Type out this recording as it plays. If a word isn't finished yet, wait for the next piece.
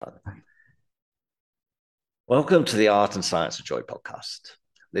Welcome to the Art and Science of Joy podcast.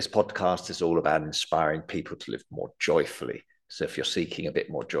 This podcast is all about inspiring people to live more joyfully. So if you're seeking a bit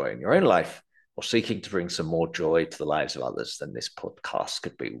more joy in your own life or seeking to bring some more joy to the lives of others, then this podcast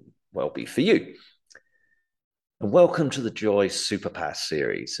could be for you. And welcome to the Joy Superpowers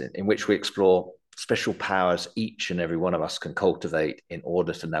series, in which we explore special powers each and every one of us can cultivate in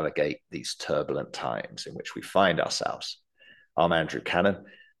order to navigate these turbulent times in which we find ourselves. I'm Andrew Cannon,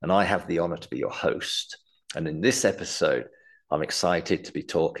 and I have the honor to be your host. And in this episode, I'm excited to be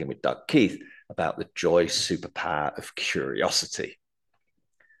talking with Doug Keith about the joy superpower of curiosity.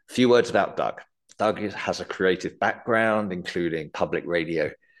 A few words about Doug. Doug has a creative background, including public radio,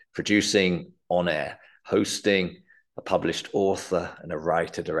 producing, on-air, hosting, a published author, and a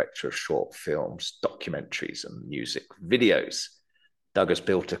writer-director of short films, documentaries, and music videos. Doug has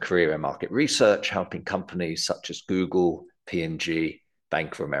built a career in market research, helping companies such as Google, P&G,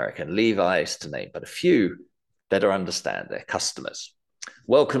 Bank of America, and Levi's, to name but a few, better understand their customers.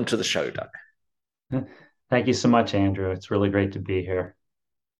 Welcome to the show, Doug. Thank you so much, Andrew. It's really great to be here.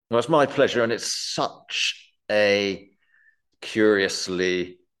 Well, it's my pleasure, and it's such a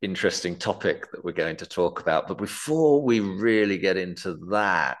curiously interesting topic that we're going to talk about. But before we really get into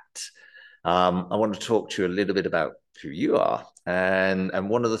that, I want to talk to you a little bit about who you are. And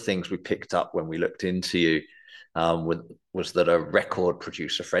one of the things we picked up when we looked into you was that a record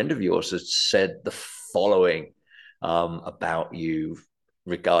producer friend of yours had said the following about you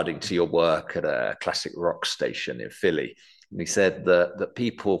regarding to your work at a classic rock station in Philly. And he said that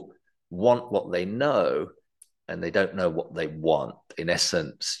people want what they know and they don't know what they want. In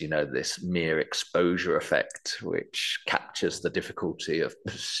essence, this mere exposure effect, which captures the difficulty of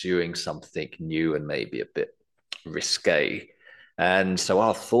pursuing something new and maybe a bit risque. And so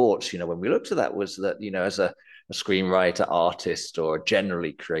our thoughts, when we looked at that was that, as a screenwriter, artist, or a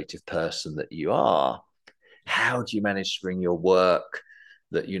generally creative person that you are, how do you manage to bring your work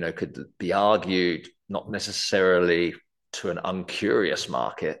that, could be argued not necessarily to an uncurious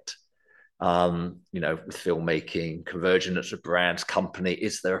market, with filmmaking, convergence of brands, company,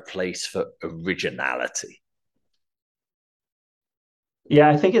 is there a place for originality? Yeah,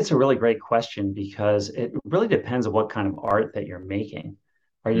 I think it's a really great question because it really depends on what kind of art that you're making.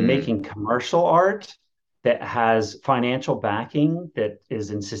 Are you Mm, making commercial art that has financial backing that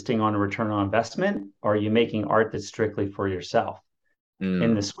is insisting on a return on investment? Or are you making art that's strictly for yourself? In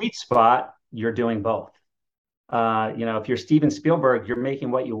the mm, sweet spot, you're doing both. If you're Steven Spielberg, you're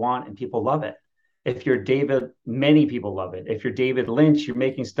making what you want and people love it. If you're David, many people love it. If you're David Lynch, you're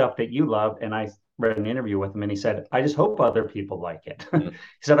making stuff that you love. And I read an interview with him and he said, I just hope other people like it. He mm.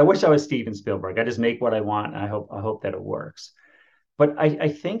 said, I wish I was Steven Spielberg. I just make what I want. And I hope that it works. But I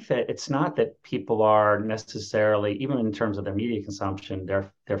think that it's not that people are necessarily, even in terms of their media consumption,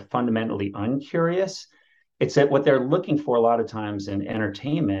 they're fundamentally uncurious. It's that what they're looking for a lot of times in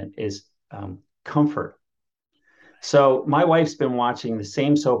entertainment is comfort. So my wife's been watching the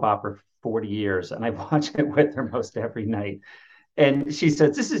same soap opera for 40 years, and I watch it with her most every night. And she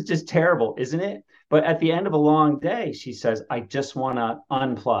says, This is just terrible, isn't it? But at the end of a long day, she says, I just want to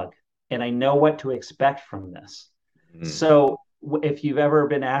unplug and I know what to expect from this. Mm. So if you've ever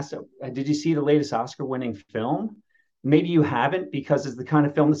been asked, did you see the latest Oscar winning film? Maybe you haven't because it's the kind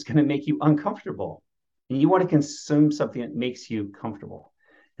of film that's going to make you uncomfortable. And you want to consume something that makes you comfortable.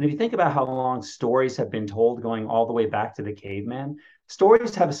 And if you think about how long stories have been told going all the way back to the caveman,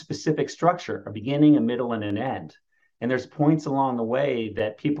 stories have a specific structure, a beginning, a middle, and an end. And there's points along the way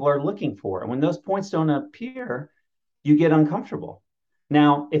that people are looking for. And when those points don't appear, you get uncomfortable.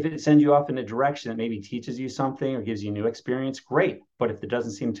 Now, if it sends you off in a direction that maybe teaches you something or gives you new experience, great. But if there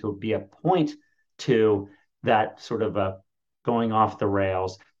doesn't seem to be a point to that sort of a going off the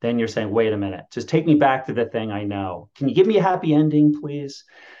rails, then you're saying, wait a minute, just take me back to the thing I know. Can you give me a happy ending, please?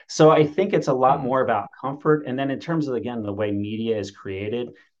 So I think it's a lot Mm. more about comfort. And then in terms of, again, the way media is created,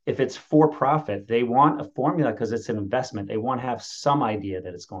 if it's for profit, they want a formula because it's an investment. They want to have some idea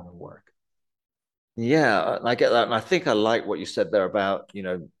that it's going to work. Yeah, I get that. And I think I like what you said there about,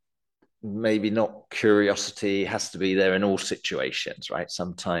 maybe not curiosity has to be there in all situations, right?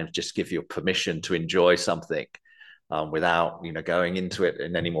 Sometimes just give you permission to enjoy something without, going into it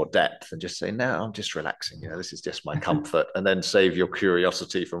in any more depth and just say, no, I'm just relaxing. This is just my comfort. And then save your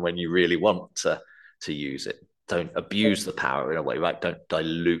curiosity from when you really want to use it. Don't abuse the power in a way, right? Don't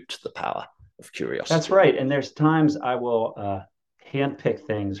dilute the power of That's curiosity. right. And there's times I will handpick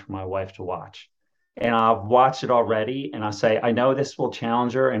things for my wife to watch. And I'll watch it already and I'll say, I know this will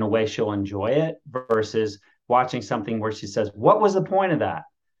challenge her in a way she'll enjoy it versus watching something where she says, What was the point of that?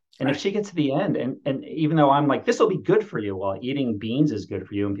 And if she gets to the end, and even though I'm like, this will be good for you, well, eating beans is good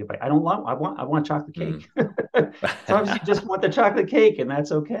for you, and people are like, I want chocolate cake. Mm. Sometimes you just want the chocolate cake, and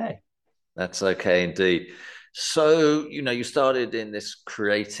that's okay. That's okay indeed. So, you started in this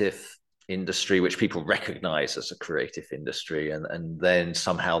creative industry, which people recognize as a creative industry, and then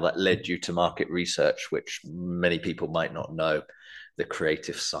somehow that led you to market research, which many people might not know the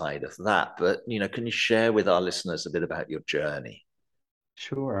creative side of that. But, can you share with our listeners a bit about your journey?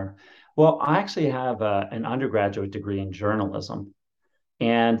 Sure. Well, I actually have an undergraduate degree in journalism.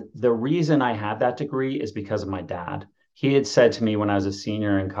 And the reason I have that degree is because of my dad. He had said to me when I was a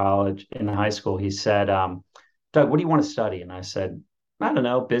senior in college, in high school, he said, Doug, what do you want to study? And I said, I don't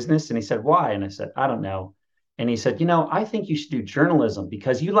know, business. And he said, why? And I said, I don't know. And he said, I think you should do journalism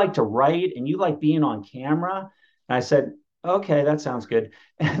because you like to write and you like being on camera. And I said, okay, that sounds good.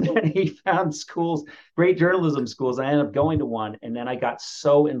 And then he found schools, great journalism schools. I ended up going to one. And then I got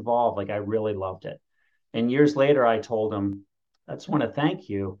so involved, like I really loved it. And years later, I told him, I just want to thank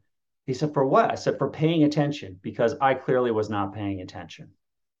you. He said, for what? I said, for paying attention, because I clearly was not paying attention.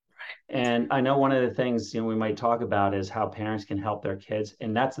 And I know one of the things we might talk about is how parents can help their kids,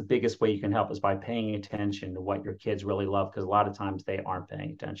 and that's the biggest way you can help is by paying attention to what your kids really love, because a lot of times they aren't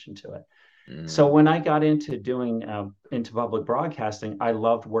paying attention to it. So Mm, when I got into doing into public broadcasting, I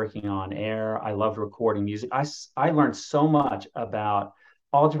loved working on air. I loved recording music. I learned so much about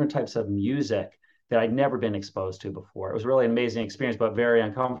all different types of music that I'd never been exposed to before. It was really an amazing experience, but very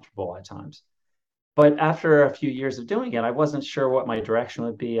uncomfortable at times. But after a few years of doing it, I wasn't sure what my direction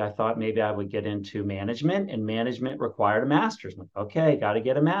would be. I thought maybe I would get into management, and management required a master's. I'm like, okay, got to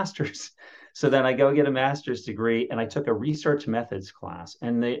get a master's. So then I go get a master's degree, and I took a research methods class,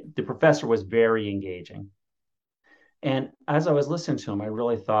 and the professor was very engaging. And as I was listening to him, I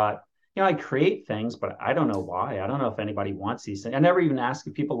really thought, I create things, but I don't know why. I don't know if anybody wants these things. I never even ask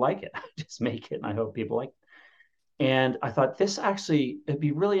if people like it. I just make it, and I hope people like it. And I thought this actually, it'd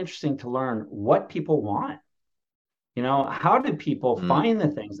be really interesting to learn what people want. How do people mm, find the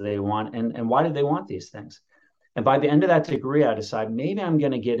things they want, and why do they want these things? And by the end of that degree, I decided maybe I'm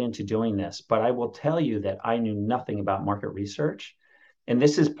going to get into doing this. But I will tell you that I knew nothing about market research. And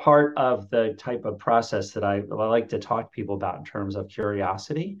this is part of the type of process that I like to talk to people about in terms of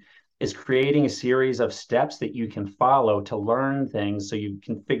curiosity, is creating a series of steps that you can follow to learn things so you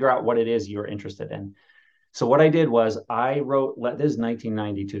can figure out what it is you're interested in. So what I did was I wrote, this is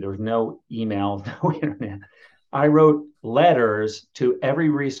 1992, there was no email, no internet. I wrote letters to every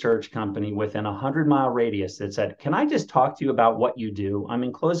research company within a 100-mile radius that said, can I just talk to you about what you do? I'm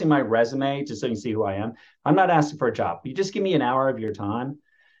enclosing my resume just so you can see who I am. I'm not asking for a job. You just give me an hour of your time.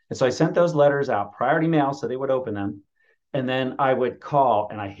 And so I sent those letters out, priority mail, so they would open them. And then I would call,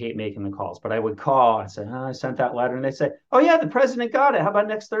 and I hate making the calls, but I would call and say, I sent that letter. And they say, oh, yeah, the president got it. How about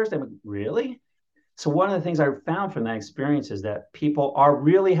next Thursday? I'm like, really? So one of the things I found from that experience is that people are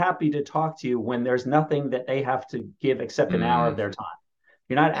really happy to talk to you when there's nothing that they have to give except an hour of mm, their time.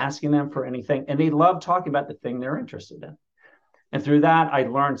 You're not yeah. asking them for anything, and they love talking about the thing they're interested in. And through that, I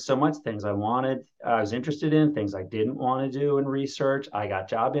learned so much things I wanted, I was interested in, things I didn't want to do in research. I got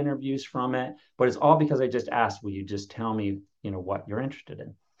job interviews from it, but it's all because I just asked, will you just tell me, what you're interested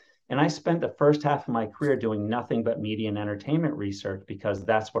in? And I spent the first half of my career doing nothing but media and entertainment research because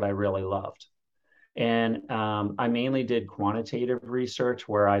that's what I really loved. And I mainly did quantitative research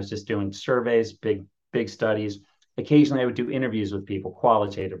where I was just doing surveys, big studies. Occasionally, I would do interviews with people,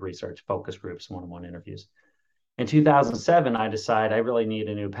 qualitative research, focus groups, one-on-one interviews. In 2007, I decided I really need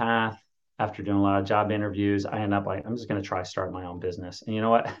a new path. After doing a lot of job interviews, I ended up like, I'm just going to try start my own business. And you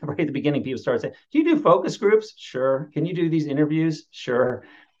know what? Right at the beginning, people started saying, do you do focus groups? Sure. Can you do these interviews? Sure.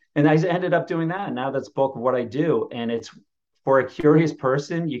 And I ended up doing that. And now that's bulk of what I do. And it's for a curious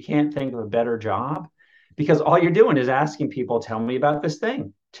person, you can't think of a better job because all you're doing is asking people, tell me about this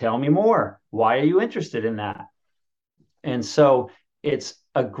thing. Tell me more. Why are you interested in that? And so it's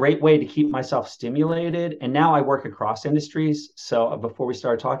a great way to keep myself stimulated. And now I work across industries. So before we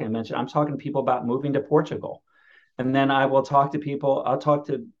started talking, I mentioned I'm talking to people about moving to Portugal. And then I will talk to people, I'll talk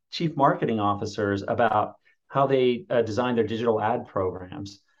to chief marketing officers about how they design their digital ad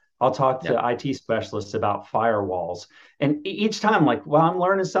programs. I'll talk Yeah. to IT specialists about firewalls. And each time, I'm like, well, I'm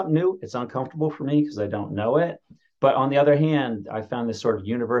learning something new. It's uncomfortable for me because I don't know it. But on the other hand, I found this sort of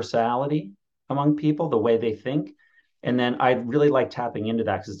universality among people, the way they think. And then I really like tapping into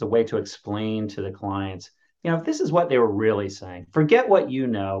that because it's a way to explain to the clients, if this is what they were really saying, forget what you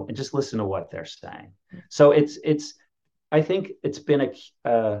know and just listen to what they're saying. So it's I think it's been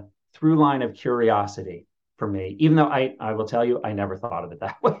a through line of curiosity for me, even though I will tell you I never thought of it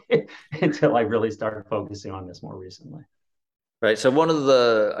that way until I really started focusing on this more recently. Right. So one of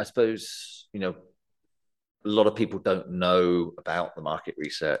the, I suppose, a lot of people don't know about the market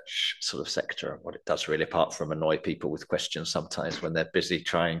research sort of sector and what it does really, apart from annoy people with questions sometimes when they're busy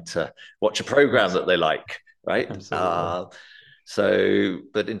trying to watch a program that they like, right? Absolutely.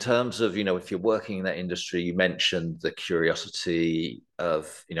 But in terms of, if you're working in that industry, you mentioned the curiosity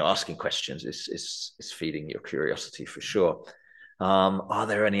of, asking questions is feeding your curiosity for sure. Are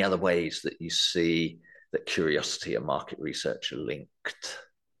there any other ways that you see that curiosity and market research are linked?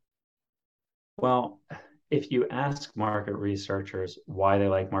 Well, if you ask market researchers why they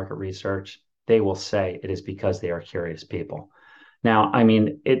like market research, they will say it is because they are curious people. Now, I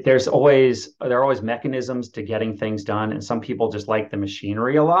mean, there are always mechanisms to getting things done, and some people just like the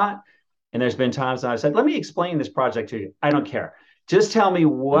machinery a lot. And there's been times I've said, "Let me explain this project to you. I don't care. Just tell me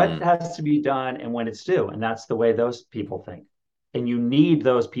what Mm, has to be done and when it's due." And that's the way those people think. And you need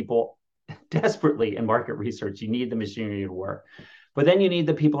those people desperately in market research. You need the machinery to work. But then you need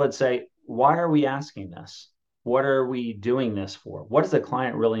the people that say, why are we asking this? What are we doing this for? What does the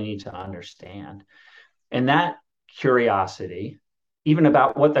client really need to understand? And that curiosity, even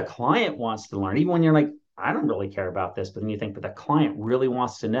about what the client wants to learn, even when you're like, I don't really care about this, but then you think, but the client really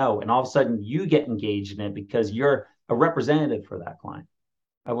wants to know. And all of a sudden you get engaged in it because you're a representative for that client.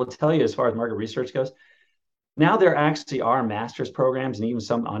 I will tell you, as far as market research goes, now there actually are master's programs and even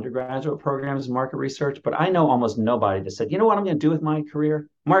some undergraduate programs in market research, but I know almost nobody that said, you know what I'm going to do with my career?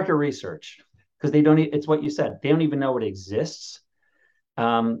 Market research. Because they don't, it's what you said, they don't even know it exists.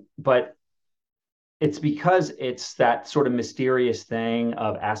 But it's because it's that sort of mysterious thing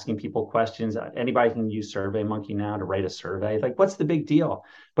of asking people questions. Anybody can use SurveyMonkey now to write a survey. Like, what's the big deal?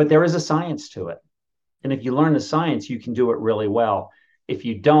 But there is a science to it. And if you learn the science, you can do it really well. If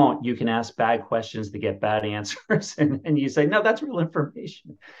you don't, you can ask bad questions to get bad answers. And you say, no, that's real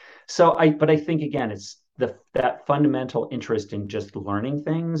information. But I think again, it's that fundamental interest in just learning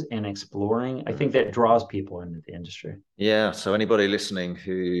things and exploring. I think mm. that draws people into the industry. Yeah. So anybody listening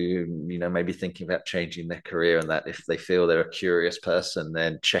who, may be thinking about changing their career and that if they feel they're a curious person,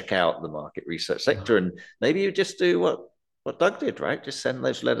 then check out the market research sector. And maybe you just do what Doug did, right? Just send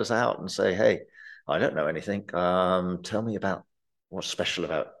those letters out and say, hey, I don't know anything. Tell me about what's special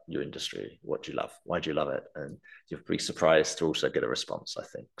about your industry. What do you love? Why do you love it? And you'll be surprised to also get a response, I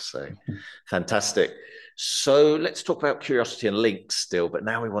think. So fantastic. So let's talk about curiosity and links still, but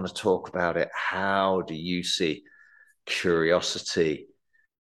now we want to talk about it. How do you see curiosity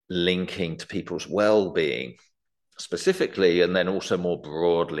linking to people's well-being specifically, and then also more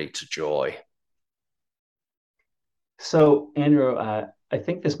broadly to joy? So, Andrew, I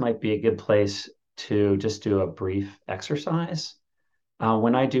think this might be a good place to just do a brief exercise.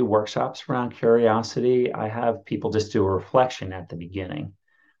 When I do workshops around curiosity, I have people just do a reflection at the beginning.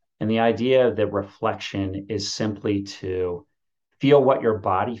 And the idea of the reflection is simply to feel what your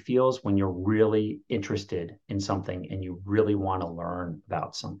body feels when you're really interested in something and you really want to learn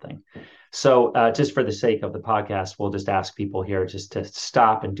about something. So, just for the sake of the podcast, we'll just ask people here just to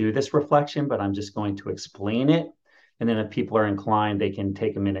stop and do this reflection, but I'm just going to explain it. And then if people are inclined, they can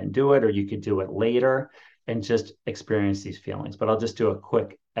take a minute and do it, or you could do it later and just experience these feelings. But I'll just do a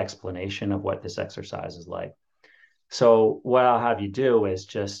quick explanation of what this exercise is like. So, what I'll have you do is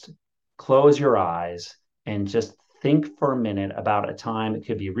just close your eyes and just think for a minute about a time. It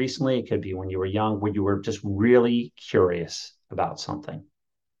could be recently, it could be when you were young, where you were just really curious about something.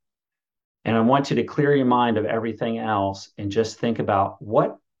 And I want you to clear your mind of everything else and just think about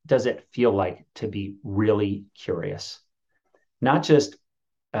what does it feel like to be really curious? Not just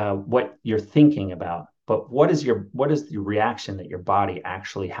what you're thinking about, but what is the reaction that your body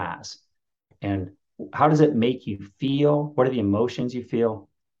actually has? And how does it make you feel? What are the emotions you feel?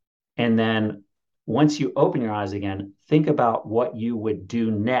 And then once you open your eyes again, think about what you would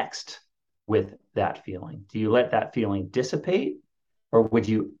do next with that feeling. Do you let that feeling dissipate or would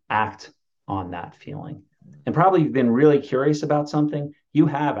you act on that feeling? And probably you've been really curious about something, you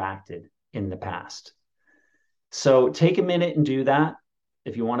have acted in the past. So take a minute and do that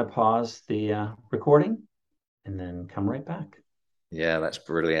if you want to pause the recording and then come right back. Yeah, that's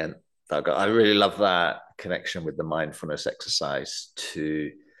brilliant. I really love that connection with the mindfulness exercise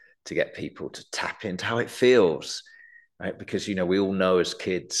to get people to tap into how it feels, right? Because we all know as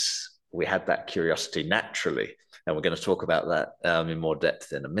kids we had that curiosity naturally, and we're going to talk about that in more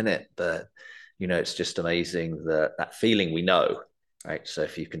depth in a minute. But it's just amazing that feeling we know, right? So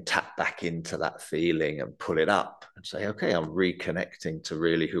if you can tap back into that feeling and pull it up and say, okay, I'm reconnecting to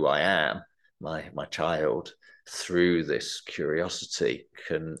really who I am, my child, through this curiosity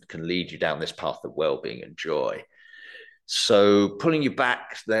can lead you down this path of well-being and joy. So pulling you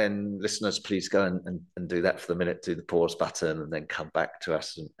back, then listeners, please go and do that for the minute, do the pause button, and then come back to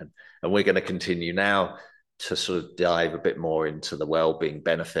us. And we're going to continue now to sort of dive a bit more into the well-being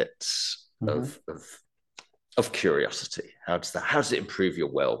benefits Mm-hmm. of curiosity. How does it improve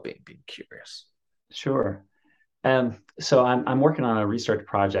your well-being, being curious? Sure. So I'm working on a research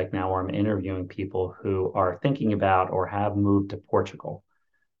project now where I'm interviewing people who are thinking about or have moved to Portugal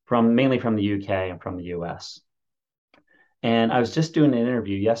from mainly from the UK and from the US. And I was just doing an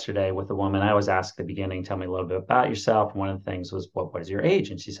interview yesterday with a woman. I was asked at the beginning, tell me a little bit about yourself. And one of the things was, what is your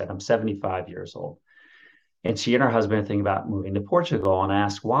age? And she said, I'm 75 years old. And she and her husband are thinking about moving to Portugal. And I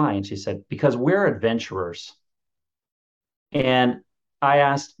asked why. And she said, because we're adventurers. And I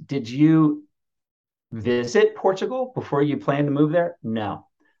asked, did you visit Portugal before you plan to move there? No.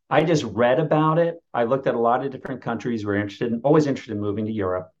 I just read about it. I looked at a lot of different countries. We're always interested in moving to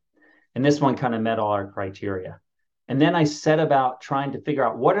Europe. And this one kind of met all our criteria. And then I set about trying to figure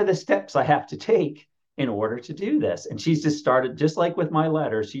out what are the steps I have to take in order to do this. And she's just started, just like with my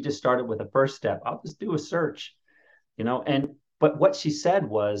letter, she just started with the first step. I'll just do a search, but what she said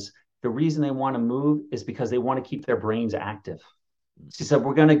was the reason they want to move is because they want to keep their brains active. She said,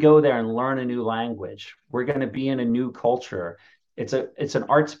 we're going to go there and learn a new language. We're going to be in a new culture. It's an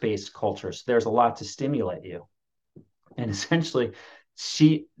arts-based culture. So there's a lot to stimulate you. And essentially,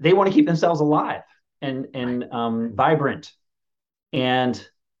 they want to keep themselves alive and vibrant. And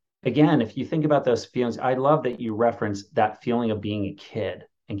again, if you think about those feelings, I love that you reference that feeling of being a kid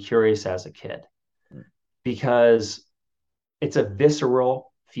and curious as a kid, because it's a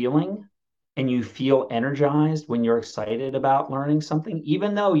visceral feeling and you feel energized when you're excited about learning something,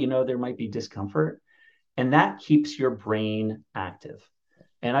 even though there might be discomfort, and that keeps your brain active.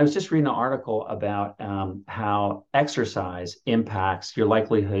 And I was just reading an article about how exercise impacts your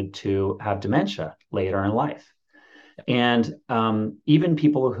likelihood to have dementia later in life. And even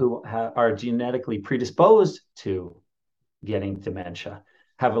people who are genetically predisposed to getting dementia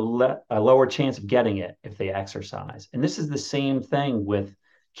have a lower chance of getting it if they exercise. And this is the same thing with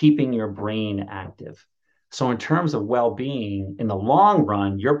keeping your brain active. So in terms of well-being, in the long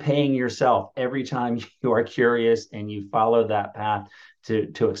run, you're paying yourself every time you are curious and you follow that path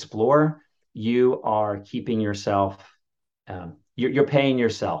to explore. You are keeping yourself, you're paying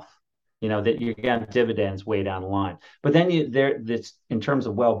yourself, that you're getting dividends way down the line. But then this, in terms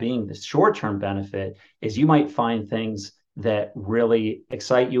of well-being, the short-term benefit is you might find things that really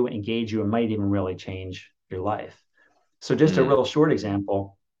excite you, engage you, and might even really change your life. So just a real short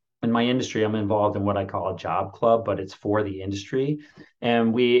example. In my industry, I'm involved in what I call a job club, but it's for the industry.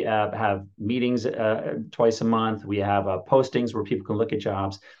 And we have meetings twice a month. We have postings where people can look at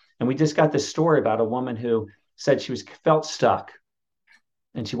jobs. And we just got this story about a woman who said she felt stuck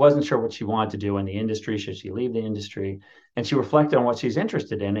and she wasn't sure what she wanted to do in the industry. Should she leave the industry? And she reflected on what she's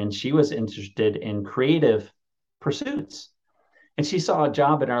interested in. And she was interested in creative pursuits. And she saw a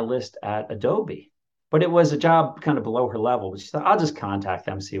job in our list at Adobe, but it was a job kind of below her level. But she thought, I'll just contact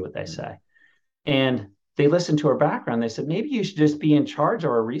them, see what they say. And they listened to her background. They said, maybe you should just be in charge of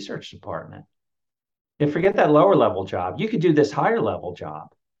our research department. And forget that lower level job. You could do this higher level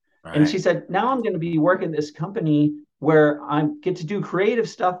job. Right. And she said, now I'm going to be working at this company where I get to do creative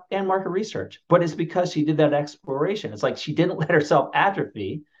stuff and market research. But it's because she did that exploration. It's like she didn't let herself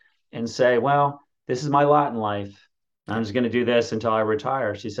atrophy and say, well, this is my lot in life. I'm just going to do this until I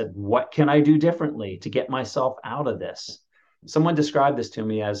retire. She said, what can I do differently to get myself out of this? Someone described this to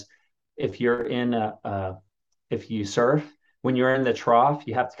me as if you surf, when you're in the trough,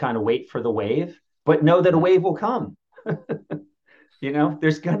 you have to kind of wait for the wave, but know that a wave will come.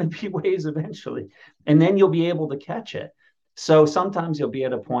 There's going to be waves eventually, and then you'll be able to catch it. So sometimes you'll be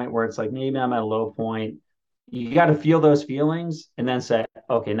at a point where it's like, maybe I'm at a low point. You got to feel those feelings and then say,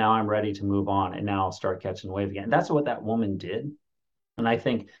 okay, now I'm ready to move on. And now I'll start catching the wave again. That's what that woman did. And I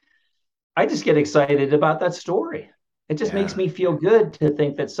think I just get excited about that story. It just makes me feel good to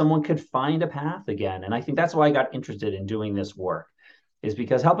think that someone could find a path again. And I think that's why I got interested in doing this work, is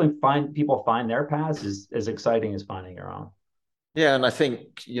because helping people find their paths is as exciting as finding your own. Yeah. And I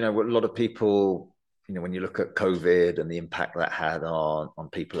think, a lot of people, when you look at COVID and the impact that had on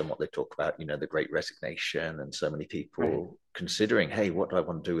people and what they talk about, the great resignation, and so many people considering, hey, what do I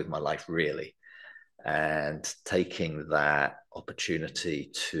want to do with my life really? And taking that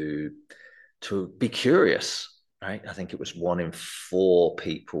opportunity to be curious, right? I think it was 1 in 4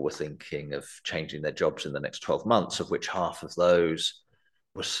 people were thinking of changing their jobs in the next 12 months, of which half of those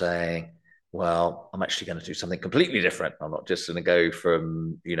were saying, well, I'm actually going to do something completely different. I'm not just going to go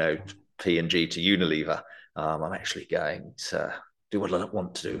from, P&G to Unilever. I'm actually going to do what I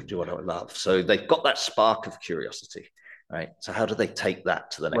want to do what I love. So they've got that spark of curiosity. right? So how do they take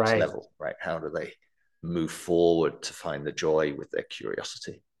that to the next Right. level, right? How do they move forward to find the joy with their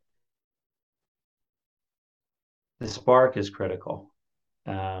curiosity? The spark is critical.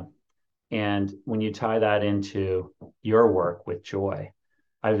 Uh, and when you tie that into your work with joy,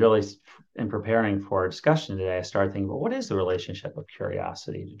 I really, in preparing for our discussion today, I started thinking, well, what is the relationship of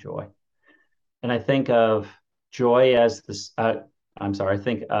curiosity to joy? And I think of joy as this, I'm sorry, I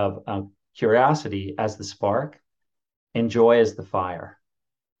think of curiosity as the spark and joy as the fire.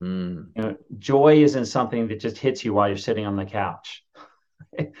 Mm. You know, joy isn't something that just hits you while you're sitting on the couch.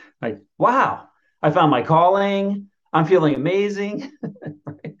 Like, wow, I found my calling. I'm feeling amazing.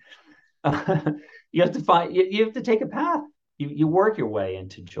 You have to find, you have to take a path. You work your way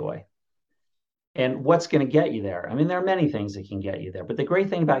into joy. And what's going to get you there? I mean, there are many things that can get you there. But the great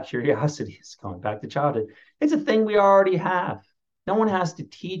thing about curiosity is going back to childhood, it's a thing we already have. No one has to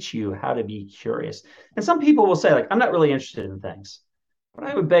teach you how to be curious. And some people will say, like, I'm not really interested in things. But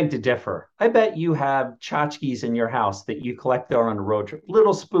I would beg to differ. I bet you have tchotchkes in your house that you collect there on a road trip,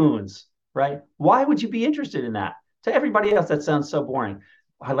 little spoons, right? Why would you be interested in that? To everybody else, that sounds so boring.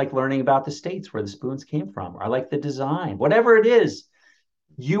 I like learning about the states where the spoons came from. Or I like the design, whatever it is,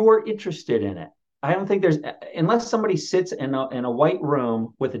 you are interested in it. I don't think there's, unless somebody sits in a white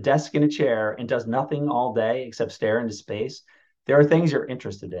room with a desk and a chair and does nothing all day except stare into space, there are things you're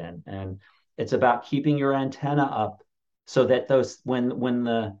interested in. And it's about keeping your antenna up so that those, when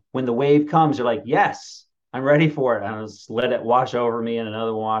the wave comes, you're like, yes, I'm ready for it. And I'll just let it wash over me and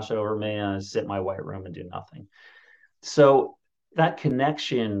another wash over me and I sit in my white room and do nothing. So that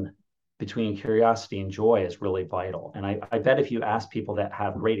connection between curiosity and joy is really vital. And I bet if you ask people that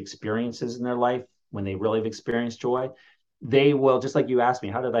have great experiences in their life, when they really have experienced joy, they will, just like you asked me,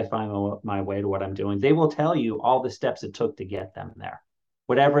 how did I find my way to what I'm doing? They will tell you all the steps it took to get them there,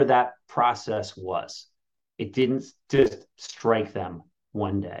 whatever that process was. It didn't just strike them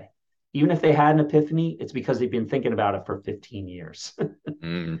one day. Even if they had an epiphany, it's because they've been thinking about it for 15 years.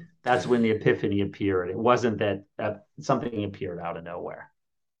 Mm. That's when the epiphany appeared. It wasn't that something appeared out of nowhere.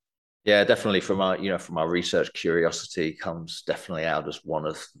 Yeah, definitely. From our research, curiosity comes definitely out as one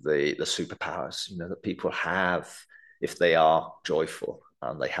of the superpowers, that people have if they are joyful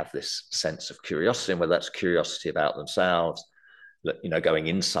and they have this sense of curiosity, and whether that's curiosity about themselves, going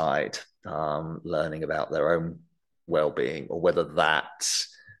inside, learning about their own well-being, or whether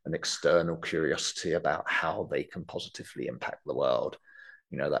that's an external curiosity about how they can positively impact the world.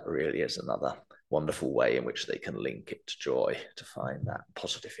 That really is another wonderful way in which they can link it to joy, to find that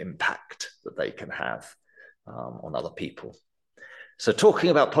positive impact that they can have on other people. So, talking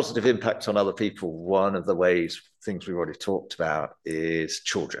about positive impact on other people, one of the things we've already talked about is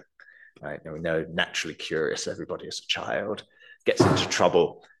children. Right? And we know naturally curious, everybody as a child gets into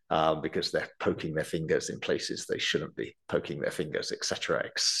trouble because they're poking their fingers in places they shouldn't be poking their fingers, etc.,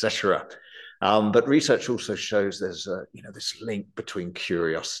 etc. But research also shows there's this link between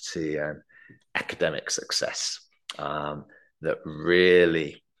curiosity and academic success that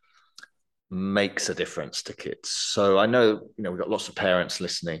really makes a difference to kids. So I know we've got lots of parents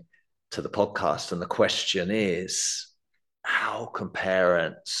listening to the podcast, and the question is, how can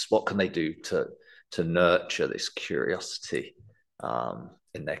parents? What can they do to nurture this curiosity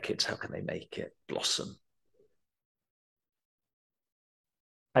in their kids? How can they make it blossom?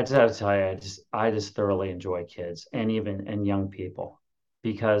 I just have to tell you, I just thoroughly enjoy kids and even and young people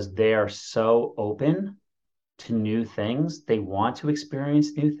because they are so open to new things. They want to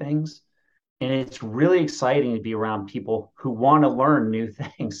experience new things. And it's really exciting to be around people who want to learn new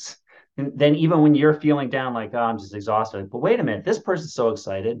things. And then even when you're feeling down, like, oh, I'm just exhausted, but wait a minute, this person's so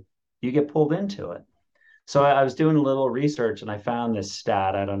excited, you get pulled into it. So I was doing a little research and I found this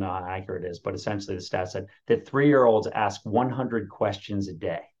stat. I don't know how accurate it is, but essentially the stat said that 3-year-olds ask 100 questions a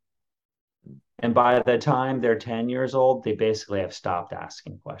day. And by the time they're 10 years old, they basically have stopped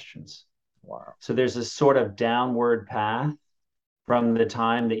asking questions. Wow. So there's this sort of downward path from the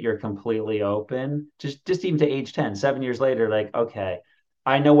time that you're completely open, just even to age 10, 7 years later, like, okay,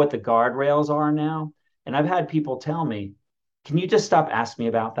 I know what the guardrails are now. And I've had people tell me, can you just stop asking me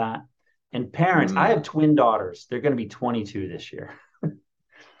about that? And parents, I have Mm. twin daughters. They're going to be 22 this year.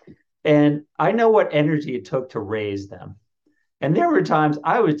 And I know what energy it took to raise them. And there were times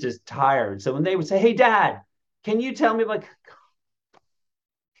I was just tired. So when they would say, hey, dad, can you tell me, like,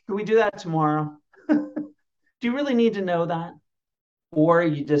 can we do that tomorrow? Do you really need to know that? Or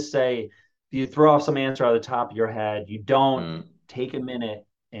you just say, you throw off some answer out of the top of your head, you don't Mm. take a minute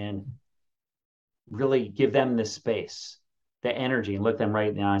and really give them the space, the energy, and look them right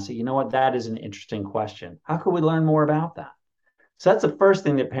in the eye and say, you know what, that is an interesting question. How could we learn more about that? So that's the first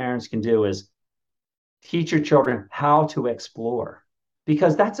thing that parents can do is Teach your children how to explore,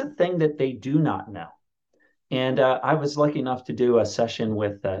 because that's a thing that they do not know. And I was lucky enough to do a session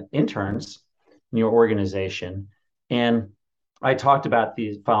with interns in your organization. And I talked about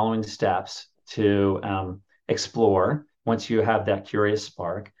the following steps to explore once you have that curious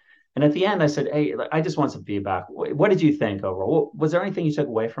spark. And at the end, I said, hey, I just want some feedback. What did you think overall? Was there anything you took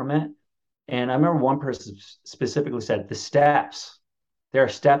away from it? And I remember one person specifically said, the steps, there are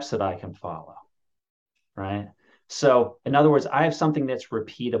steps that I can follow, right? So, in other words, I have something that's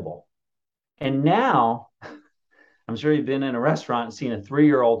repeatable. And now I'm sure you've been in a restaurant and seen a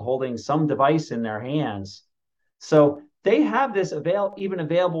 3-year-old holding some device in their hands. So they have this even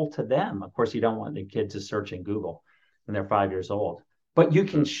available to them. Of course, you don't want the kid to search in Google when they're 5 years old, but you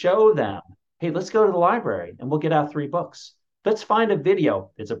can show them, hey, let's go to the library and we'll get out 3 books. Let's find a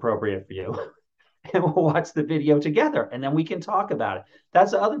video that's appropriate for you and we'll watch the video together and then we can talk about it.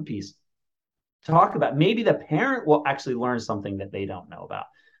 That's the other piece. Talk about maybe the parent will actually learn something that they don't know about.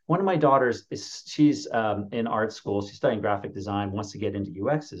 One of my daughters she's in art school. She's studying graphic design, wants to get into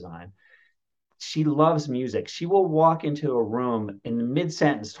UX design. She loves music. She will walk into a room in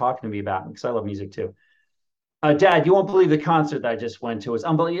mid-sentence talking to me about it because I love music too. Dad, you won't believe the concert that I just went to. It's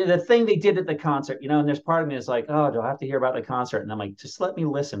unbelievable. The thing they did at the concert, and there's part of me is like, oh, do I have to hear about the concert? And I'm like, just let me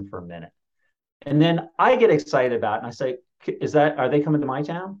listen for a minute. And then I get excited about it and I say, are they coming to my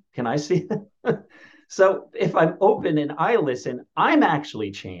town? Can I see them? So if I'm open and I listen, I'm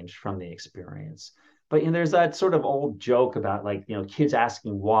actually changed from the experience. But there's that sort of old joke about like, kids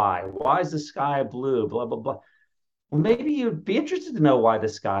asking why. Why is the sky blue? Blah, blah, blah. Well, maybe you'd be interested to know why the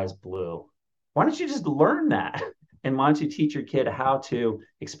sky is blue. Why don't you just learn that? And why don't you teach your kid how to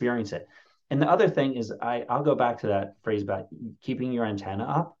experience it? And the other thing is I'll go back to that phrase about keeping your antenna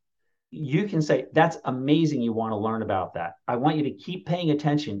up. You can say, that's amazing. You want to learn about that. I want you to keep paying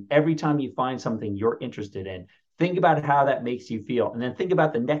attention every time you find something you're interested in. Think about how that makes you feel. And then think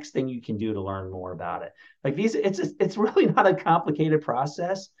about the next thing you can do to learn more about it. Like it's really not a complicated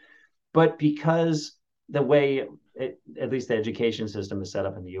process, but because the way at least the education system is set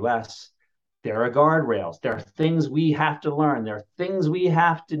up in the US, there are guardrails. There are things we have to learn. There are things we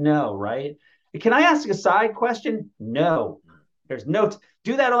have to know, right? Can I ask a side question? No. There's no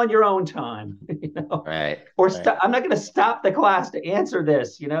do that on your own time, Right. Or Right. I'm not going to stop the class to answer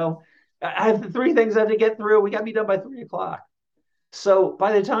this. I have the 3 things I have to get through. We got to be done by 3 o'clock. So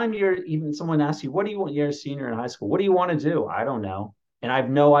by the time someone asks you, what do you want? You're a senior in high school. What do you want to do? I don't know. And I have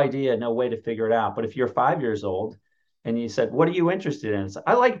no idea, no way to figure it out. But if you're 5 years old and you said, what are you interested in?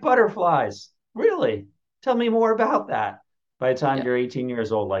 I like butterflies. Really? Tell me more about that. By the time Yeah. you're 18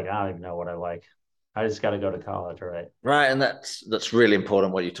 years old, like, I don't even know what I like. I just got to go to college, right? Right, and that's really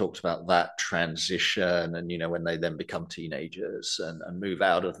important what you talked about, that transition, and when they then become teenagers and move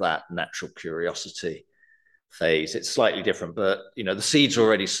out of that natural curiosity phase. It's slightly different, but the seeds are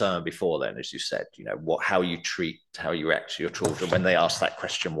already sown before then, as you said. How you treat, how you react to your children when they ask that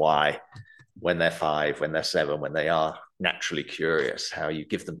question why, when they're 5, when they're 7, when they are naturally curious, how you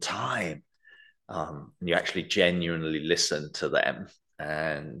give them time, and you actually genuinely listen to them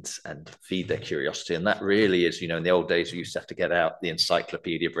and feed their curiosity. And that really is, in the old days, we used to have to get out the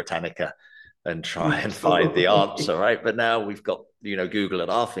Encyclopedia Britannica and try and find the answer, right? But now we've got, Google at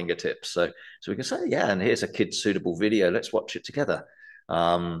our fingertips. So we can say, yeah, and here's a kid suitable video. Let's watch it together.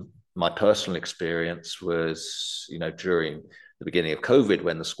 My personal experience was, during the beginning of COVID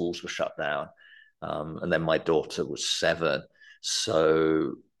when the schools were shut down. And then my daughter was 7.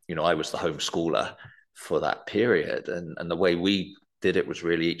 So, I was the homeschooler for that period. And the way we did it was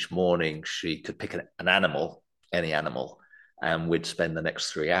really each morning she could pick an animal, any animal, and we'd spend the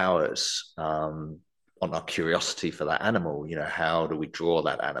next 3 hours on our curiosity for that animal. How do we draw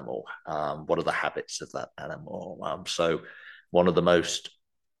that animal? What are the habits of that animal? So one of the most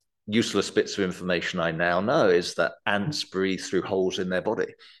useless bits of information I now know is that ants breathe through holes in their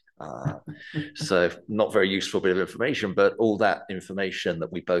body. So not very useful bit of information, but all that information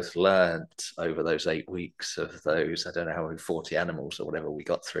that we both learned over those 8 weeks of those, I don't know how many 40 animals or whatever we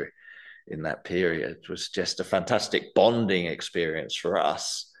got through in that period, was just a fantastic bonding experience for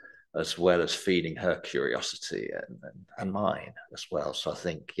us, as well as feeding her curiosity and mine as well. So I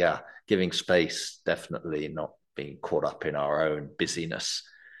think, yeah, giving space, definitely not being caught up in our own busyness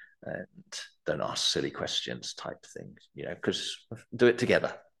and don't ask silly questions type things, because do it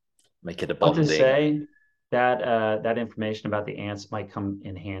together. Make it a I'll just bonding. say that information about the ants might come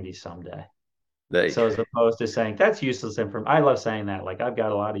in handy someday. There you So go. as opposed to saying that's useless information, I love saying that. Like I've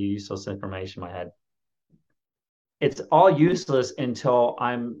got a lot of useless information in my head. It's all useless until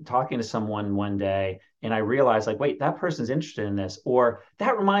I'm talking to someone one day and I realize, like, wait, that person's interested in this, or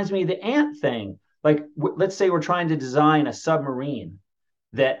that reminds me of the ant thing. Like, let's say we're trying to design a submarine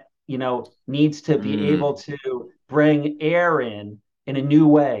that, needs to be Mm, able to bring air in a new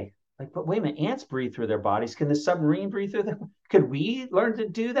way. Like, but wait a minute, ants breathe through their bodies. Can the submarine breathe through them? Could we learn to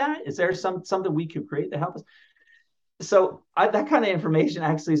do that? Is there something we could create to help us? So that kind of information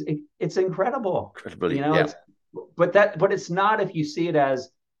actually it's incredible. incredibly, yeah. It's but it's not if you see it as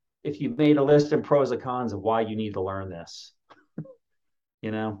if you made a list of pros and cons of why you need to learn this.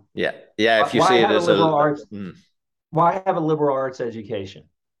 You know, Yeah. Yeah. If you why see it have a as a, liberal arts mm, why have a liberal arts education?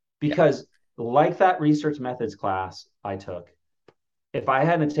 yeah. Because like that research methods class I took, if I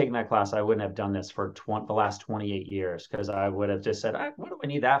hadn't taken that class, I wouldn't have done this for the last 28 years because I would have just said, what do I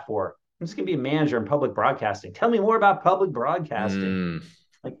need that for? I'm just going to be a manager in public broadcasting. Tell me more about public broadcasting. Mm.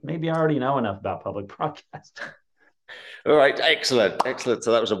 Like maybe I already know enough about public broadcasting. All right. Excellent. Excellent.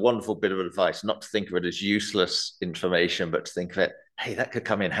 So that was a wonderful bit of advice, not to think of it as useless information, but to think of it, hey, that could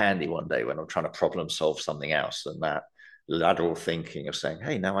come in handy one day when I'm trying to problem solve something else. And that lateral thinking of saying,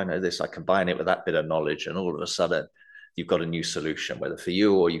 hey, now I know this, I combine it with that bit of knowledge, and all of a sudden you've got a new solution, whether for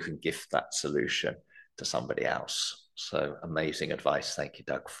you or you can gift that solution to somebody else. So amazing advice. Thank you,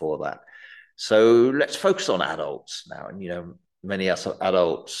 Doug, for that. So let's focus on adults now. And, many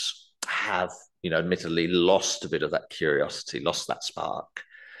adults have, admittedly lost a bit of that curiosity, lost that spark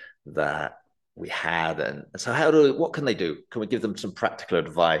that we had. And so what can they do? Can we give them some practical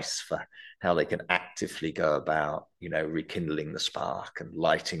advice for how they can actively go about, rekindling the spark and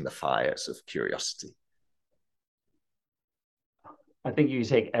lighting the fires of curiosity? I think you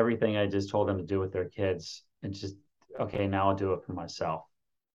take everything I just told them to do with their kids and just, okay, now I'll do it for myself.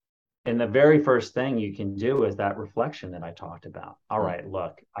 And the very first thing you can do is that reflection that I talked about. All Mm. right,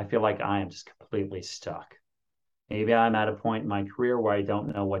 look, I feel like I am just completely stuck. Maybe I'm at a point in my career where I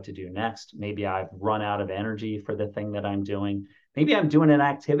don't know what to do next. Maybe I've run out of energy for the thing that I'm doing. Maybe I'm doing an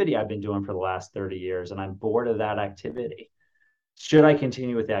activity I've been doing for the last 30 years and I'm bored of that activity. Should I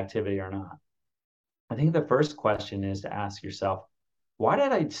continue with the activity or not? I think the first question is to ask yourself, why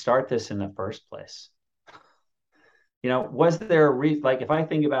did I start this in the first place? Was there like if I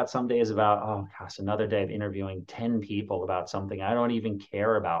think about some days about, oh gosh, another day of interviewing 10 people about something I don't even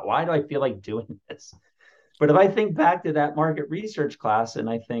care about. Why do I feel like doing this? But if I think back to that market research class and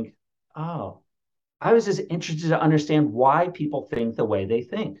I think, oh, I was just interested to understand why people think the way they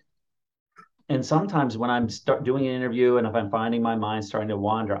think. And sometimes when I'm doing an interview and if I'm finding my mind starting to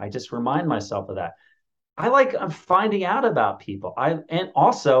wander, I just remind myself of that. I'm finding out about people. And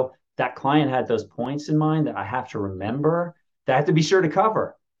also that client had those points in mind that I have to remember that I have to be sure to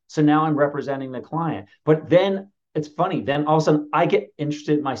cover. So now I'm representing the client. But then it's funny. Then all of a sudden I get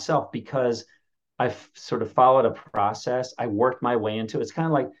interested myself because I've sort of followed a process. I worked my way into it. It's kind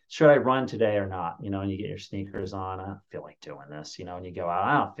of like, should I run today or not? And you get your sneakers on. I don't feel like doing this, and you go out.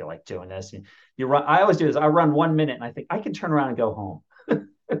 I don't feel like doing this. You run. I always do this. I run 1 minute and I think I can turn around and go home.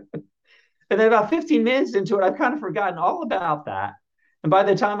 And then about 15 minutes into it, I've kind of forgotten all about that. And by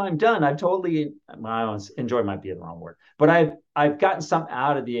the time I'm done, I've totally, well, enjoy might be the wrong word, but I've gotten something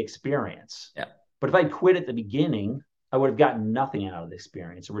out of the experience. Yeah. But if I quit at the beginning, I would have gotten nothing out of the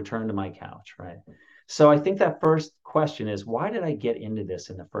experience and returned to my couch, right? So I think that first question is, why did I get into this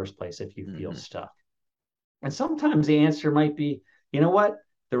in the first place if you feel Mm-hmm. stuck? And sometimes the answer might be, you know what?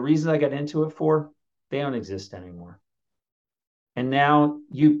 The reason I got into it for, they don't exist anymore. And now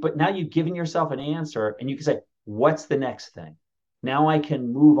you've given yourself an answer and you can say, what's the next thing? Now I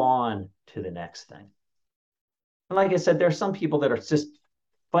can move on to the next thing. And like I said, there are some people that are just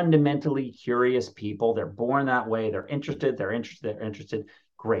fundamentally curious people. They're born that way. They're interested.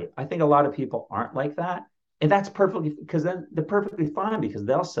 Great. I think a lot of people aren't like that. And that's perfectly because then they're perfectly fine because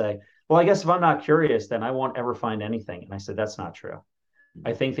they'll say, well, I guess if I'm not curious, then I won't ever find anything. And I said, that's not true.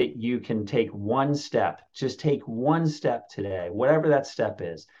 I think that you can take one step, just take one step today, whatever that step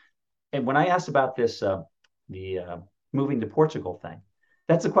is. And when I asked about this, the moving to Portugal thing,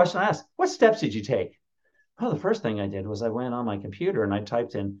 that's the question I asked. What steps did you take? Oh, the first thing I did was I went on my computer and I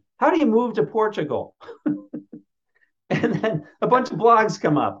typed in, how do you move to Portugal? And then a Yeah. bunch of blogs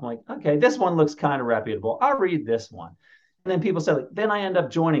come up. I'm like, okay, this one looks kind of reputable. I'll read this one. And then people say, like, then I end up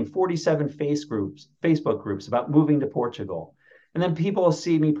joining 47 Facebook groups about moving to Portugal. And then people will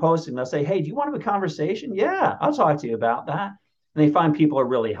see me posting. They'll say, hey, do you want to have a conversation? Yeah, I'll talk to you about that. And they find people are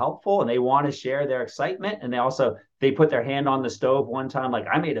really helpful and they want to share their excitement. And they put their hand on the stove one time, like,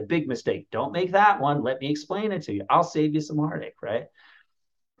 I made a big mistake. Don't make that one. Let me explain it to you. I'll save you some heartache, right?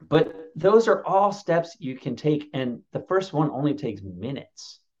 But those are all steps you can take. And the first one only takes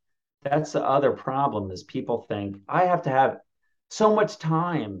minutes. That's the other problem is people think I have to have so much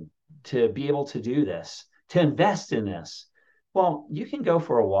time to be able to do this, to invest in this. Well, you can go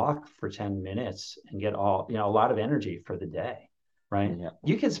for a walk for 10 minutes and get a lot of energy for the day, right? Yeah.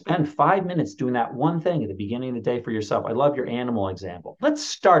 You can spend 5 minutes doing that one thing at the beginning of the day for yourself. I love your animal example. Let's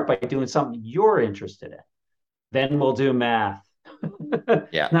start by doing something you're interested in. Then we'll do math.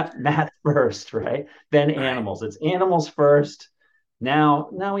 Yeah. Not math first, right? Then Right. animals. It's animals first. Now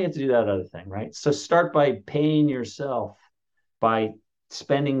we have to do that other thing, right? So start by paying yourself by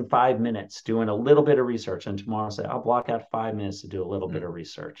spending 5 minutes doing a little bit of research. And tomorrow say, I'll block out 5 minutes to do a little bit of Mm.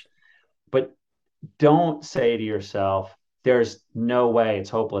 research. But don't say to yourself, there's no way, it's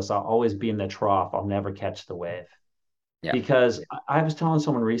hopeless. I'll always be in the trough. I'll never catch the wave. Yeah. Because I was telling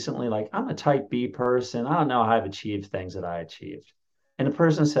someone recently, like, I'm a type B person. I don't know how I've achieved things that I achieved. And the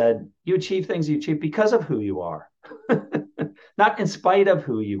person said, you achieve things you achieve because of who you are, not in spite of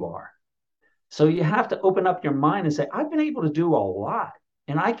who you are. So you have to open up your mind and say, I've been able to do a lot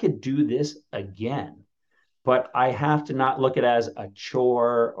and I could do this again. But I have to not look at it as a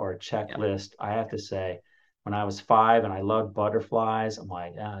chore or a Yeah. checklist. I have to say, when I was 5 and I loved butterflies, I'm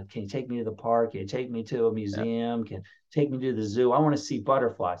like, can you take me to the park? Can you take me to a Yeah. museum? Can you take me to the zoo? I want to see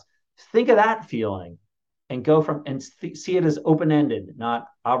butterflies. Think of that feeling and go from and see it as open ended, not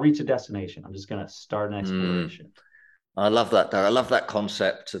I'll reach a destination. I'm just going to start an Mm. exploration. I love that, though. I love that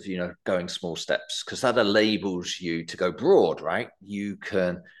concept of, going small steps because that enables you to go broad, right? You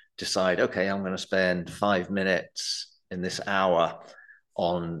can decide, okay, I'm going to spend 5 minutes in this hour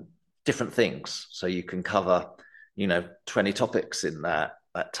on different things. So you can cover, 20 topics in that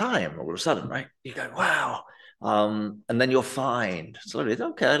time all of a sudden, right? You go, wow. And then you'll find slowly,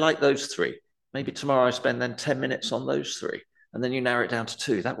 okay, I like those three. Maybe tomorrow I spend then 10 minutes on those three, and then you narrow it down to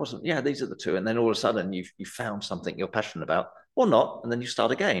two. That wasn't, yeah, these are the two. And then all of a sudden you found something you're passionate about or not. And then you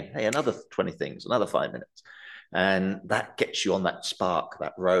start again. Hey, another 20 things, another 5 minutes. And that gets you on that spark,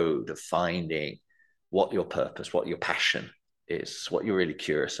 that road of finding what your purpose, what your passion is, what you're really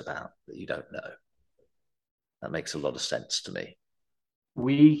curious about that you don't know. That makes a lot of sense to me.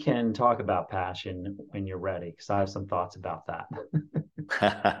 We can talk about passion when you're ready because I have some thoughts about that.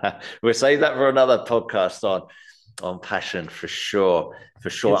 We'll save that for another podcast on passion for sure. For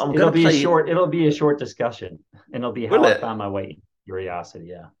sure. It's I'm it'll going to be a play. short it'll be a short discussion and it'll be Will how I it? found my way in curiosity.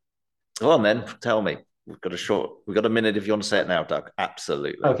 Yeah. Go on then. Tell me. We've got a minute if you want to say it now, Doug.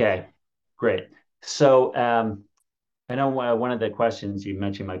 Absolutely. Okay, great. So I know one of the questions you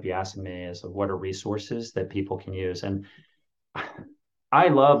mentioned might be asking me is what are resources that people can use? And I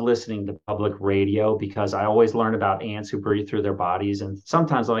love listening to public radio because I always learn about ants who breathe through their bodies. And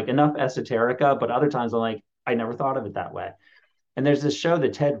sometimes I'm like enough esoterica, but other times I'm like, I never thought of it that way. And there's this show, the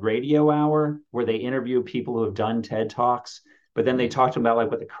TED Radio Hour, where they interview people who have done TED Talks, but then they Mm. talk about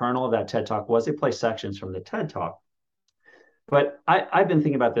like what the kernel of that TED Talk was. They play sections from the TED Talk. But I've been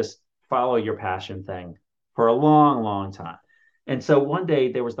thinking about this follow your passion thing for a long, long time. And so one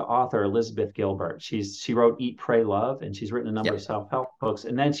day there was the author Elizabeth Gilbert. She wrote Eat, Pray, Love, and she's written a number of Yep. self-help books.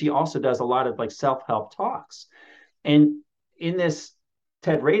 And then she also does a lot of like self-help talks. And in this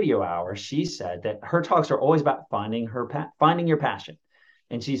TED Radio Hour, she said that her talks are always about finding your passion.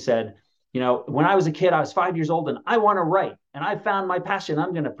 And she said, when I was a kid, I was 5 years old and I want to write, and I found my passion.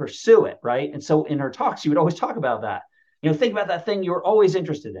 I'm going to pursue it, right? And so in her talks, she would always talk about that. Think about that thing you were always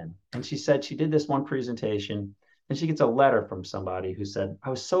interested in. And she said she did this one presentation, and she gets a letter from somebody who said, I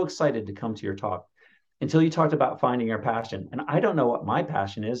was so excited to come to your talk until you talked about finding your passion. And I don't know what my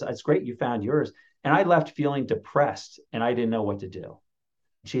passion is. It's great you found yours. And I left feeling depressed and I didn't know what to do.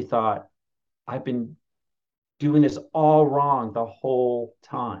 She thought, I've been doing this all wrong the whole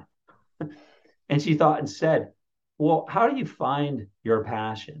time. And she thought and said, well, how do you find your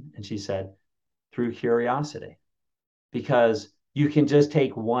passion? And she said, through curiosity, because you can just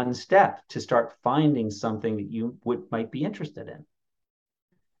take one step to start finding something that you might be interested in.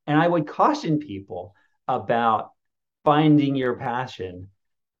 And I would caution people about finding your passion.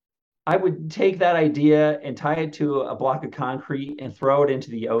 I would take that idea and tie it to a block of concrete and throw it into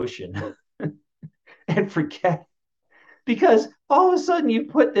the ocean and forget, because all of a sudden you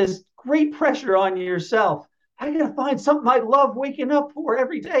put this great pressure on yourself. I gotta find something I love waking up for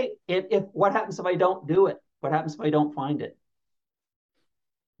every day. And if what happens if I don't do it? What happens if I don't find it?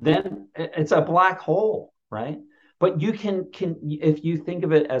 Then it's a black hole, right? But you can if you think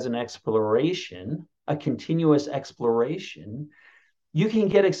of it as an exploration, a continuous exploration, you can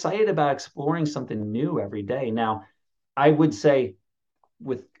get excited about exploring something new every day. Now, I would say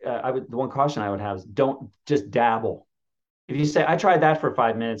the one caution I would have is don't just dabble. If you say I tried that for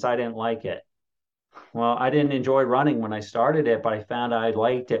 5 minutes, I didn't like it. Well, I didn't enjoy running when I started it, but I found I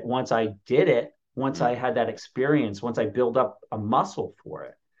liked it once I did it. Once I Mm. had that experience, once I built up a muscle for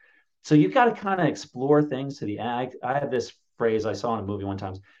it. So you've got to kind of explore things to the end. I have this phrase I saw in a movie one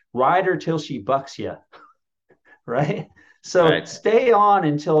time: ride her till she bucks you. Right? So Right. stay on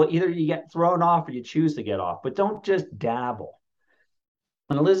until either you get thrown off or you choose to get off, but don't just dabble.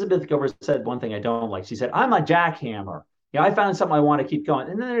 And Elizabeth Gilbert said one thing I don't like. She said, I'm a jackhammer. I found something I want to keep going.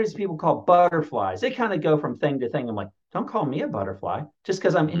 And then there's people called butterflies. They kind of go from thing to thing. I'm like, don't call me a butterfly just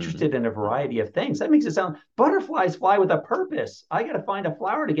because I'm Mm. interested in a variety of things. That makes it sound butterflies fly with a purpose. I got to find a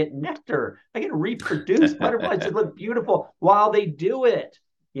flower to get nectar. I got to reproduce. Butterflies should look beautiful while they do it,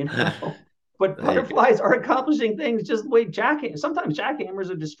 you know? But There you butterflies are accomplishing things just the way sometimes jackhammers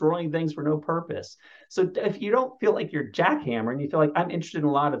are destroying things for no purpose. So if you don't feel like you're jackhammering, you feel like I'm interested in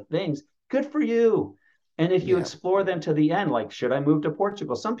a lot of things, good for you. And if you yeah. explore them to the end, like, should I move to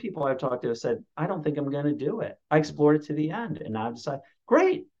Portugal? Some people I've talked to have said, I don't think I'm going to do it. I explored it to the end and now I've decided,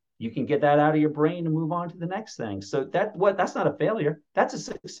 great, you can get that out of your brain and move on to the next thing. So that's not a failure. That's a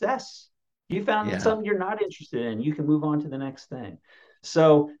success. You found Yeah. something you're not interested in. You can move on to the next thing.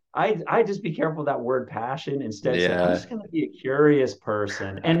 So I just be careful of that word passion. Instead, say, I'm Yeah. just going to be a curious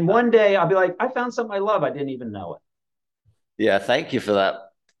person. And one day I'll be like, I found something I love. I didn't even know it. Yeah. Thank you for that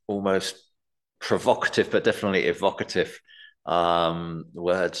almost provocative, but definitely evocative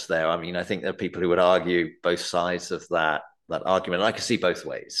words there. I mean, I think there are people who would argue both sides of that argument. And I can see both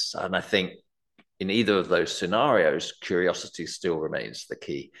ways. And I think in either of those scenarios, curiosity still remains the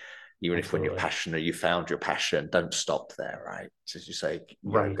key. Even if when you're Absolutely. passionate, you found your passion, don't stop there, right? As you say,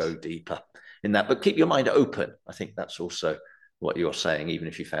 Right. go deeper in that, but keep your mind open. I think that's also what you're saying. Even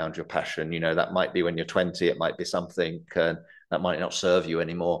if you found your passion, that might be when you're 20, it might be something that might not serve you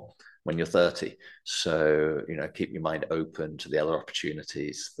anymore when you're 30. So, keep your mind open to the other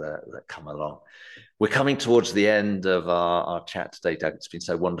opportunities that come along. We're coming towards the end of our chat today, Doug. It's been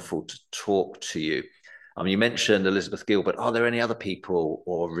so wonderful to talk to you. You mentioned Elizabeth Gilbert. Are there any other people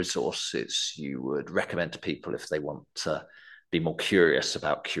or resources you would recommend to people if they want to be more curious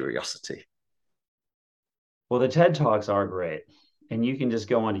about curiosity? Well, the TED Talks are great. And you can just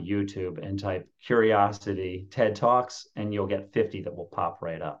go onto YouTube and type curiosity TED Talks, and you'll get 50 that will pop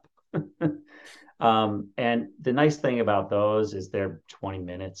right up. And the nice thing about those is they're 20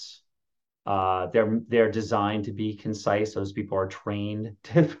 minutes. They're designed to be concise. Those people are trained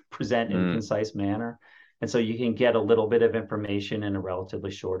to present in a Mm. concise manner, and so you can get a little bit of information in a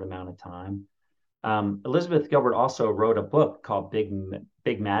relatively short amount of time. Elizabeth Gilbert also wrote a book called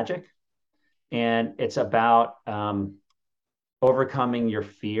Big Magic, and it's about overcoming your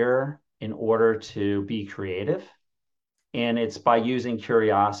fear in order to be creative, and it's by using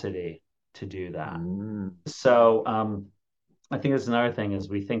curiosity to do that. Mm. So I think that's another thing is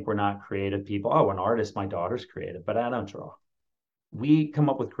we think we're not creative people. Oh, an artist, my daughter's creative, but I don't draw. We come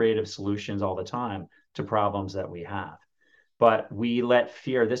up with creative solutions all the time to problems that we have. But we let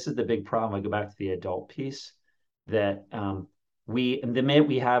fear, this is the big problem. I go back to the adult piece that the minute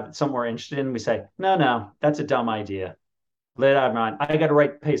we have something we're interested in, we say, no, that's a dumb idea. Let it out of mind. I got to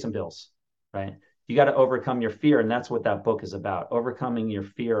pay some bills, right? You got to overcome your fear. And that's what that book is about, overcoming your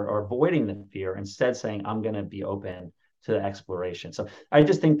fear or avoiding the fear, instead saying, I'm going to be open to the exploration. So I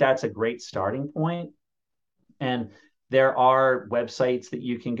just think that's a great starting point. And there are websites that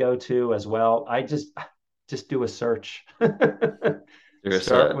you can go to as well. I just do a search. Do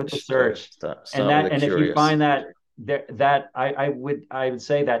Start with the research. Do search. it. Start with a And if you curious. find that I would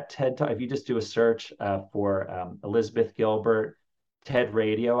say that TED Talk, if you just do a search for Elizabeth Gilbert TED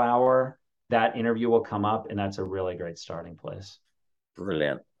Radio Hour, that interview will come up, and that's a really great starting place.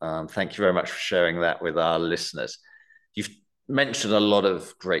 Brilliant. Thank you very much for sharing that with our listeners. You've mentioned a lot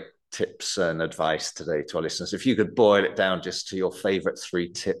of great tips and advice today to our listeners. If you could boil it down just to your favorite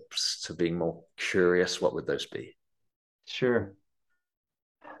 3 tips to being more curious, what would those be? Sure.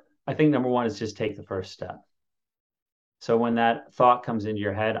 I think number one is just take the first step. So when that thought comes into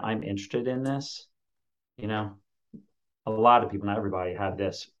your head, I'm interested in this, you know, a lot of people, not everybody, have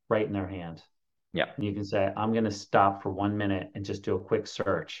this right in their hand. Yeah. And you can say, I'm going to stop for 1 minute and just do a quick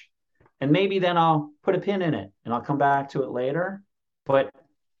search. And maybe then I'll put a pin in it and I'll come back to it later. But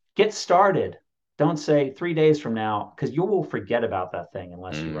get started. Don't say 3 days from now, because you will forget about that thing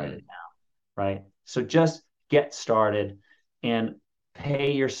unless you write Mm. it down, right? So just get started and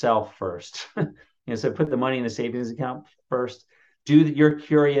pay yourself first. So put the money in the savings account first. Do your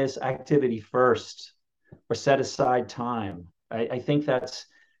curious activity first, or set aside time. I think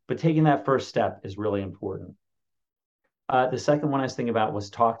but taking that first step is really important. The second one I was thinking about was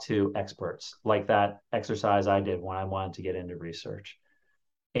talk to experts, like that exercise I did when I wanted to get into research.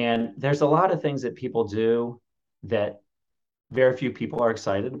 And there's a lot of things that people do that very few people are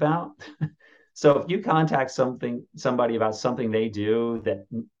excited about. So if you contact somebody about something they do that,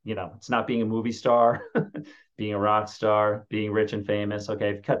 it's not being a movie star, being a rock star, being rich and famous. Okay,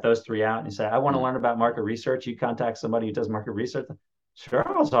 if you cut those three out and you say, I want to Mm. learn about market research, you contact somebody who does market research. Sure,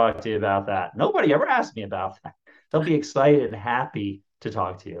 I'll talk to you about that. Nobody ever asked me about that. They'll be excited and happy to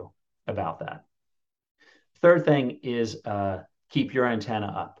talk to you about that. Third thing is keep your antenna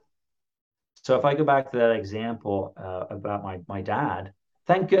up. So if I go back to that example about my dad,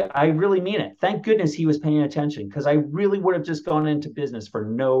 I really mean it. Thank goodness he was paying attention, because I really would have just gone into business for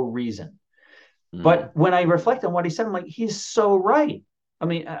no reason. But Mm. when I reflect on what he said, I'm like, he's so right. I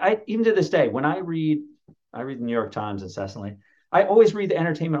mean, I even to this day, when I read the New York Times incessantly. I always read the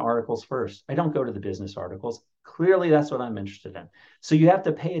entertainment articles first. I don't go to the business articles. Clearly, that's what I'm interested in. So you have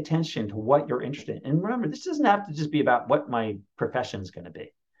to pay attention to what you're interested in. And remember, this doesn't have to just be about what my profession is going to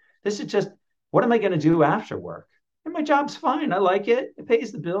be. This is just, what am I going to do after work? And my job's fine. I like it. It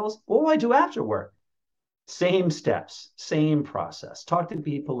pays the bills. What will I do after work? Same steps, same process. Talk to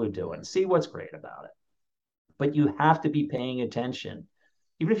people who do it and see what's great about it. But you have to be paying attention.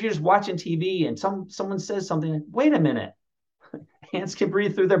 Even if you're just watching TV and someone says something, wait a minute, ants can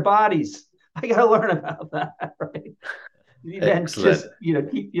breathe through their bodies. I got to learn about that, right? Then Excellent.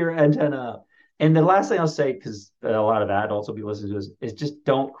 just, keep your antenna up. And the last thing I'll say, because a lot of adults will be listening to this, is just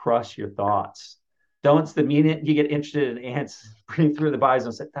don't crush your thoughts. Don't, the minute you get interested in ants breathing through the bodies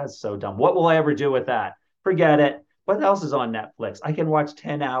and say, that's so dumb. What will I ever do with that? Forget it. What else is on Netflix? I can watch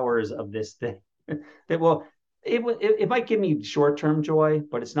 10 hours of this thing that will, it might give me short-term joy,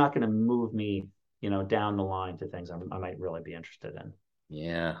 but it's not going to move me, down the line to things I might really be interested in.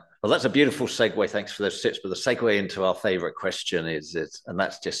 Yeah. Well, that's a beautiful segue. Thanks for those tips. But the segue into our favorite question and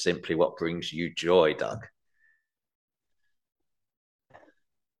that's just simply, what brings you joy, Doug?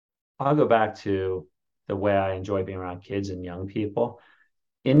 I'll go back to the way I enjoy being around kids and young people.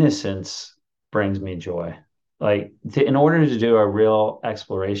 Innocence brings me joy. Like, in order to do a real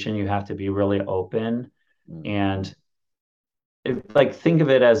exploration, you have to be really open Mm. and think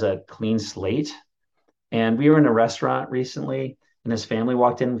of it as a clean slate. And we were in a restaurant recently, and this family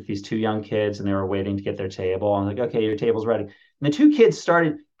walked in with these two young kids, and they were waiting to get their table. I'm like, okay, your table's ready. And the two kids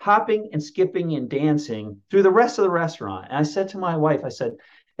started hopping and skipping and dancing through the rest of the restaurant. And I said to my wife, I said,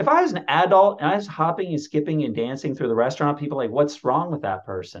 if I was an adult and I was hopping and skipping and dancing through the restaurant, people are like, what's wrong with that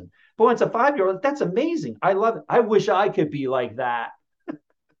person? But when it's a 5-year-old, that's amazing. I love it. I wish I could be like that.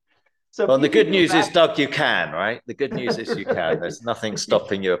 So Well, if the you can good go news is, back, Doug, you can, right? The good news is you can. right? There's nothing If you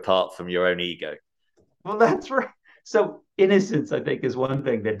stopping you apart from your own ego. Well, that's right. So innocence, I think, is one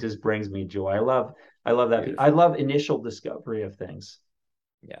thing that just brings me joy. I love that. I Beautiful. love initial discovery of things.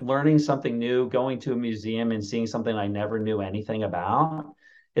 Yeah. Learning something new, going to a museum and seeing something I never knew anything about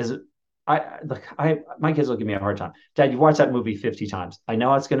is my kids will give me a hard time. Dad, you watched that movie 50 times. I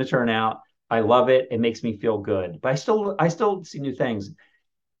know it's going to turn out. I love it. It makes me feel good. But I still see new things.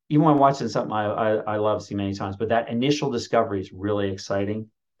 Even when I'm watching something I love see many times, but that initial discovery is really exciting.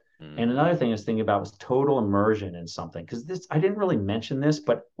 And Mm. another thing I was thinking about was total immersion in something. Because I didn't really mention this,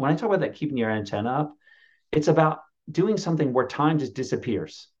 but when I talk about that keeping your antenna up, it's about doing something where time just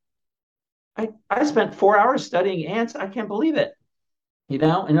disappears. I spent 4 hours studying ants. I can't believe it.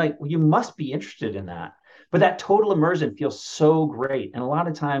 And like, well, you must be interested in that. But that total immersion feels so great. And a lot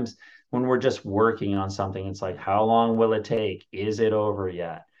of times when we're just working on something, it's like, how long will it take? Is it over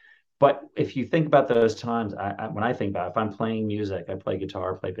yet? But if you think about those times, when I think about it, if I'm playing music, I play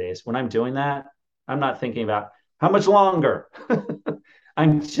guitar, play bass. When I'm doing that, I'm not thinking about how much longer.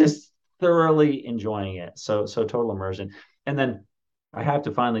 I'm just thoroughly enjoying it. So total immersion. And then I have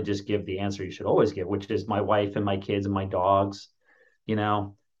to finally just give the answer you should always give, which is my wife and my kids and my dogs. You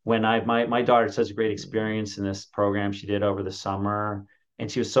know, when my daughter had such a great experience in this program she did over the summer,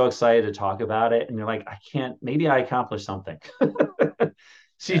 and she was so excited to talk about it. And you're like, I can't, maybe I accomplished something.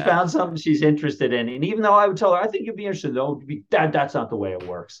 She Yeah. found something she's interested in. And even though I would tell her, I think you'd be interested, though, that's not the way it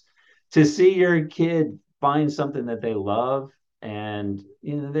works. To see your kid find something that they love, and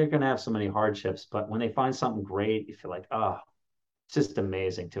they're going to have so many hardships, but when they find something great, you feel like, oh, it's just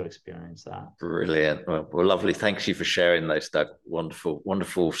amazing to experience that. Brilliant. Well, lovely. Thanks you for sharing those, Doug. Wonderful,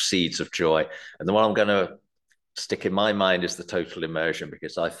 wonderful seeds of joy. And the one I'm going to stick in my mind is the total immersion,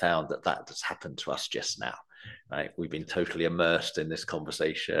 because I found that has happened to us just now. Right, we've been totally immersed in this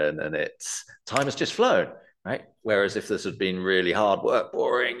conversation, and it's time has just flown. Right, whereas if this had been really hard work,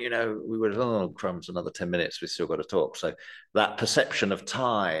 boring, we would have, oh crumbs, another 10 minutes. We've still got to talk. So that perception of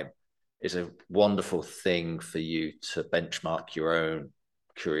time is a wonderful thing for you to benchmark your own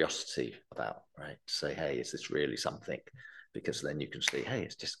curiosity about. Right, say, hey, is this really something because then you can see, hey,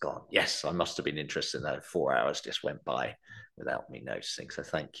 it's just gone. Yes, I must have been interested in that. 4 hours just went by without me noticing. So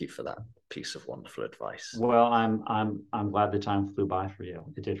thank you for that piece of wonderful advice. Well, I'm glad the time flew by for you.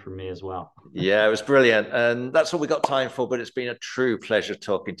 It did for me as well. Yeah, it was brilliant. And that's all we got time for, but it's been a true pleasure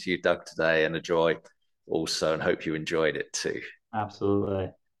talking to you, Doug, today, and a joy also, and hope you enjoyed it too.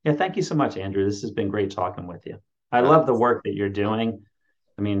 Absolutely. Yeah, thank you so much, Andrew. This has been great talking with you. I Uh, love the work that you're doing.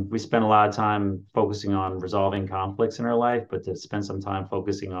 I mean, we spend a lot of time focusing on resolving conflicts in our life, but to spend some time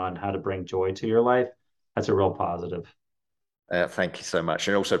focusing on how to bring joy to your life, that's a real positive. Thank you so much.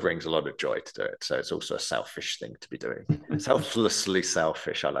 And it also brings a lot of joy to do it. So it's also a selfish thing to be doing. Selflessly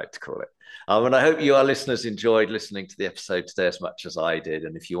selfish, I like to call it. And I hope you, our listeners, enjoyed listening to the episode today as much as I did.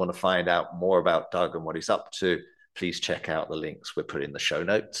 And if you want to find out more about Doug and what he's up to, please check out the links we're putting in the show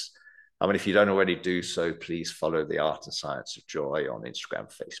notes. I mean, if you don't already do so, please follow the Art and Science of Joy on Instagram,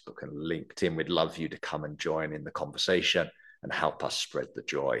 Facebook, and LinkedIn. We'd love you to come and join in the conversation and help us spread the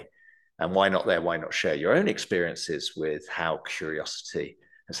joy. And why not there? Why not share your own experiences with how curiosity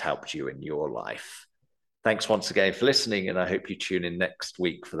has helped you in your life? Thanks once again for listening, and I hope you tune in next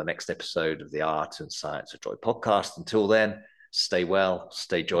week for the next episode of the Art and Science of Joy podcast. Until then, stay well,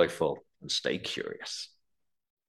 stay joyful, and stay curious.